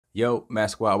Yo,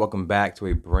 Mass Squad, welcome back to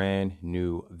a brand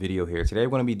new video here. Today we're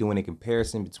going to be doing a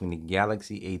comparison between the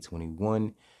Galaxy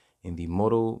A21 and the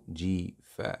Moto G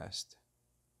Fast.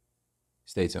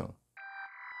 Stay tuned.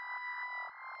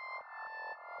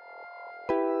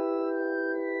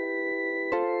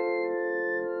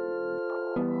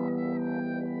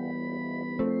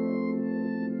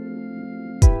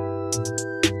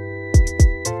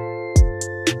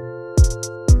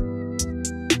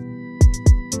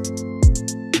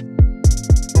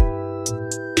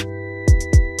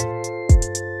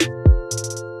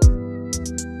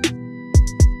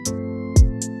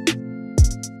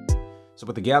 So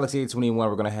with the Galaxy A21,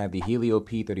 we're going to have the Helio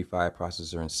P35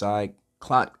 processor inside,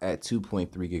 clocked at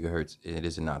 2.3 gigahertz. It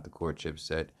is an octa-core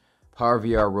chipset.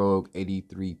 PowerVR Rogue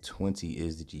 8320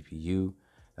 is the GPU.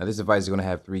 Now this device is going to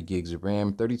have 3 gigs of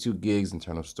RAM, 32 gigs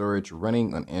internal storage,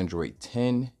 running on Android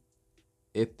 10.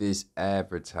 If this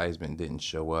advertisement didn't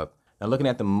show up. Now looking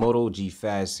at the Moto G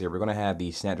Fast here, we're going to have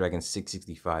the Snapdragon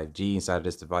 665G inside of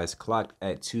this device, clocked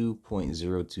at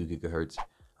 2.02 gigahertz,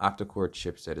 octa-core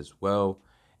chipset as well.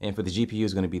 And for the GPU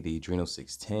is going to be the Adreno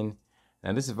 610.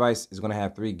 Now this device is going to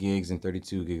have 3 gigs and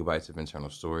 32 gigabytes of internal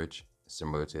storage,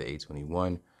 similar to the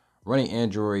A21. Running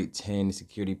Android 10,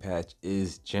 security patch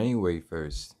is January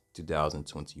 1st,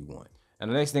 2021. And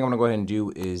the next thing I'm going to go ahead and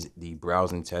do is the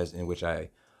browsing test, in which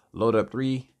I load up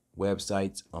 3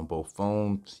 websites on both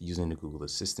phones using the Google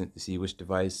Assistant to see which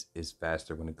device is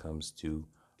faster when it comes to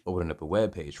opening up a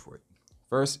web page for it.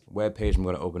 First web page I'm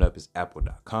going to open up is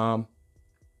apple.com.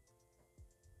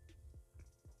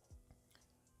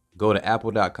 Go to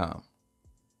apple.com.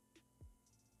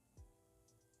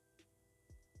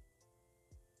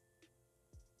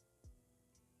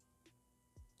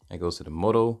 It goes to the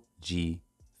Moto G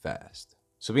Fast.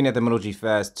 So being that the Moto G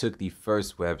Fast took the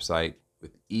first website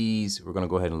with ease, we're going to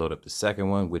go ahead and load up the second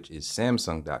one, which is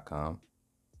samsung.com.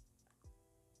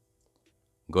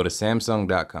 Go to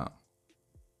samsung.com.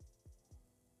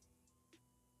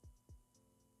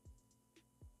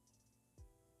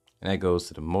 And that goes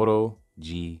to the Moto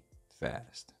G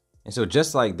Fast. And so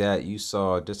just like that, you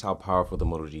saw just how powerful the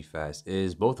Moto G Fast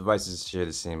is. Both devices share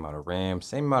the same amount of RAM,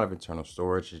 same amount of internal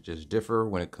storage. It just differ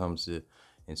when it comes to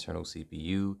internal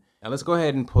CPU. Now let's go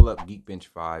ahead and pull up Geekbench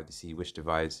 5 to see which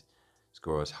device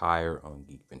scores higher on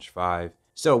Geekbench 5.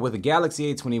 So with the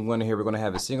Galaxy A21 here, we're going to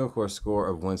have a single core score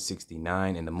of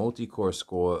 169 and the multi-core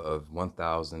score of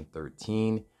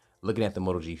 1013. Looking at the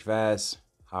Moto G Fast,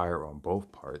 higher on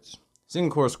both parts.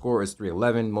 Single core score is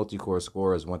 311, multi-core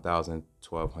score is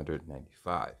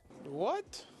 1,1295.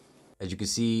 What? As you can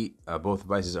see, both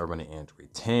devices are running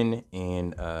Android 10,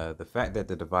 and the fact that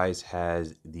the device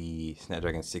has the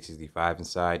Snapdragon 665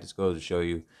 inside just goes to show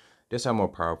you just how more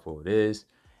powerful it is.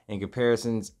 In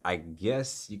comparisons, I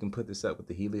guess you can put this up with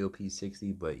the Helio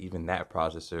P60, but even that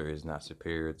processor is not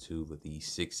superior to the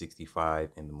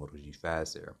 665 and the Moto G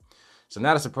Fast there. So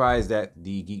not a surprise that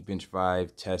the Geekbench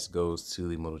 5 test goes to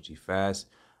the Moto G Fast.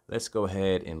 Let's go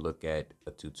ahead and look at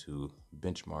a 2-2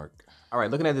 benchmark. All right,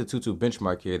 looking at the 2-2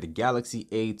 benchmark here, the Galaxy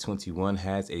A21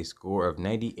 has a score of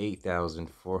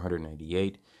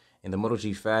 98,498, and the Moto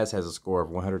G Fast has a score of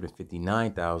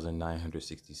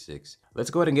 159,966. Let's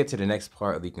go ahead and get to the next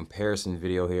part of the comparison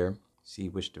video here. See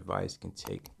which device can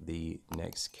take the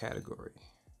next category.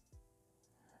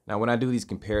 Now, when I do these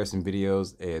comparison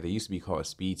videos, they used to be called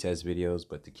speed test videos,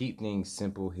 but to keep things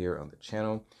simple here on the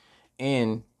channel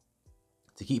and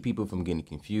to keep people from getting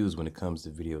confused when it comes to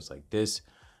videos like this,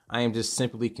 I am just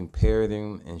simply comparing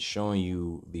them and showing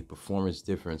you the performance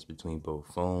difference between both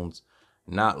phones,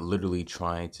 not literally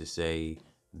trying to say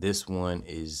this one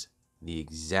is the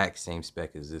exact same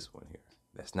spec as this one here.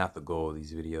 That's not the goal of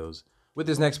these videos. With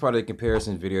this next part of the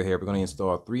comparison video here, we're going to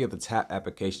install 3 of the top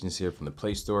applications here from the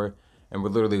Play Store. And we're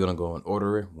literally going to go in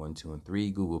order, 1, 2, and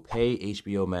 3, Google Pay,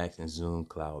 HBO Max, and Zoom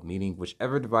Cloud Meeting.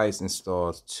 Whichever device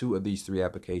installs 2 of these 3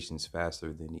 applications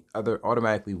faster than the other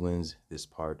automatically wins this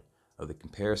part of the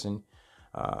comparison.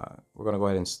 We're going to go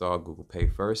ahead and install Google Pay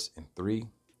first in 3,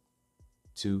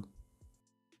 2.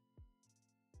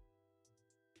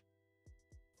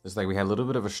 Looks like we had a little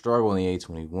bit of a struggle in the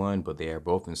A21, but they are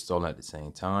both installed at the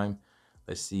same time.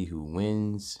 Let's see who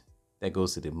wins. That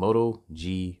goes to the Moto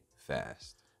G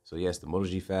Fast. So yes, the Moto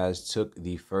G Fast took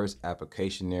the first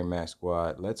application there, Max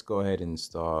Squad. Let's go ahead and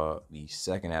install the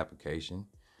second application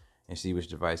and see which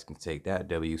device can take that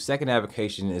W. Second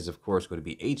application is, of course, going to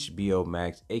be HBO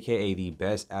Max, aka the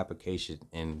best application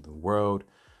in the world.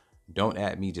 Don't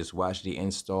at me, just watch the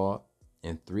install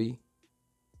in 3,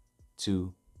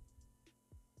 2.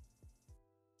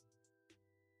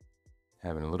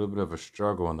 Having a little bit of a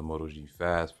struggle on the Moto G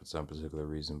Fast for some particular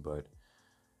reason, but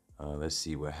Let's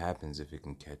see what happens if it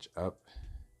can catch up.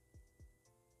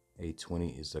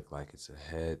 A20 is look like it's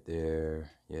ahead there.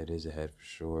 Yeah, it is ahead for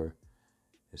sure.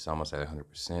 It's almost at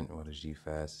 100%. Moto G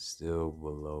Fast is still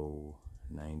below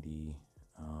 90,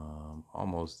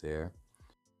 almost there.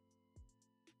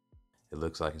 It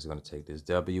looks like it's going to take this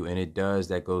W, and it does.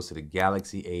 That goes to the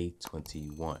Galaxy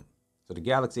A21. So the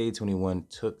Galaxy A21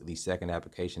 took the second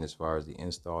application as far as the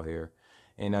install here.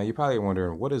 And you're probably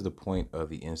wondering, what is the point of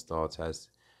the install test?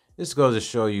 This goes to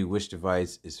show you which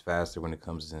device is faster when it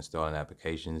comes to installing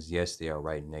applications. Yes, they are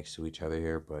right next to each other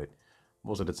here, but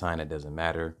most of the time that doesn't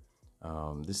matter.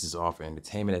 This is all for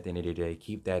entertainment at the end of the day.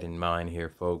 Keep that in mind here,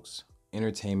 folks.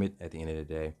 Entertainment at the end of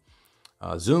the day.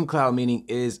 Zoom Cloud Meeting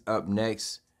is up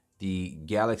next. The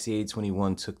Galaxy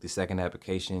A21 took the second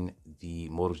application. The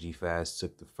Moto G Fast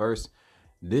took the first.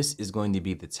 This is going to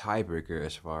be the tiebreaker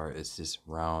as far as this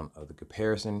round of the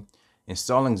comparison.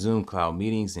 Installing Zoom Cloud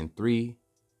Meetings in 3,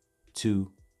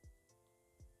 2,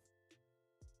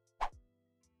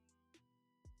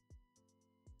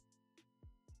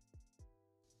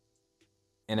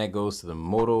 and that goes to the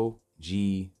Moto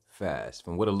G Fast.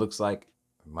 From what it looks like,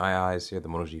 in my eyes here, the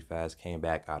Moto G Fast came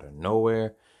back out of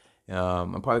nowhere.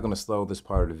 I'm probably going to slow this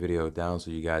part of the video down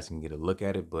so you guys can get a look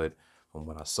at it, but from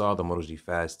what I saw, the Moto G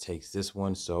Fast takes this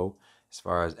one. So as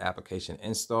far as application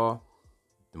install,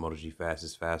 the Moto G Fast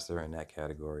is faster in that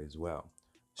category as well.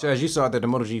 So as you saw that the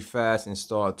Moto G Fast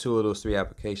installed 2 of those 3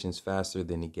 applications faster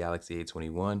than the Galaxy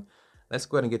A21. Let's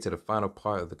go ahead and get to the final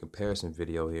part of the comparison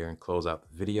video here and close out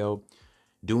the video.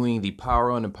 Doing the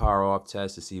power on and power off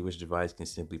test to see which device can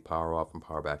simply power off and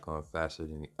power back on faster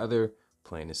than the other,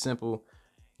 plain and simple.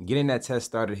 Getting that test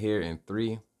started here in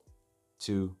 3,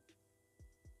 2.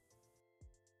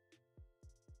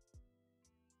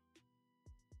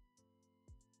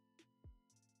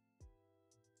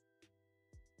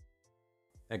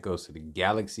 That goes to the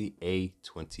Galaxy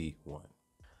A21.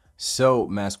 So,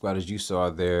 Mass Squad, as you saw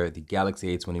there, the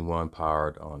Galaxy A21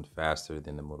 powered on faster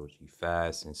than the Moto G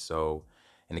Fast. And so,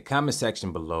 in the comment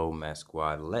section below, Mass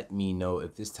Squad, let me know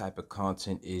if this type of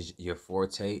content is your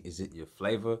forte. Is it your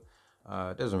flavor?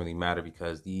 It doesn't really matter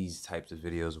because these types of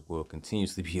videos will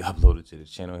continuously be uploaded to the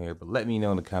channel here. But let me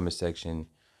know in the comment section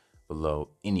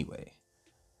below anyway.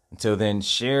 Until then,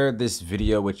 share this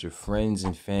video with your friends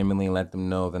and family and let them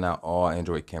know that not all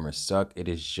Android cameras suck. It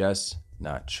is just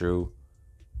not true.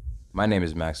 My name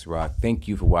is Max Rock. Thank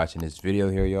you for watching this video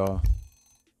here, y'all.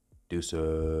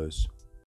 Deuces.